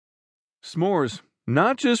S'mores,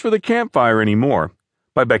 not just for the campfire anymore,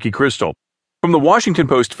 by Becky Krystal. From the Washington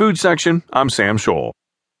Post food section, I'm Sam Scholl.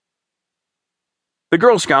 The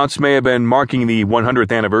Girl Scouts may have been marking the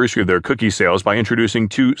 100th anniversary of their cookie sales by introducing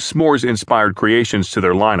two s'mores-inspired creations to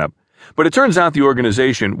their lineup, but it turns out the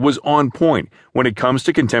organization was on point when it comes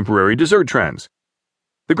to contemporary dessert trends.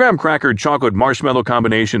 The graham cracker chocolate marshmallow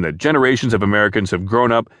combination that generations of Americans have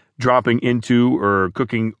grown up dropping into or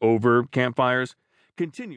cooking over campfires continues.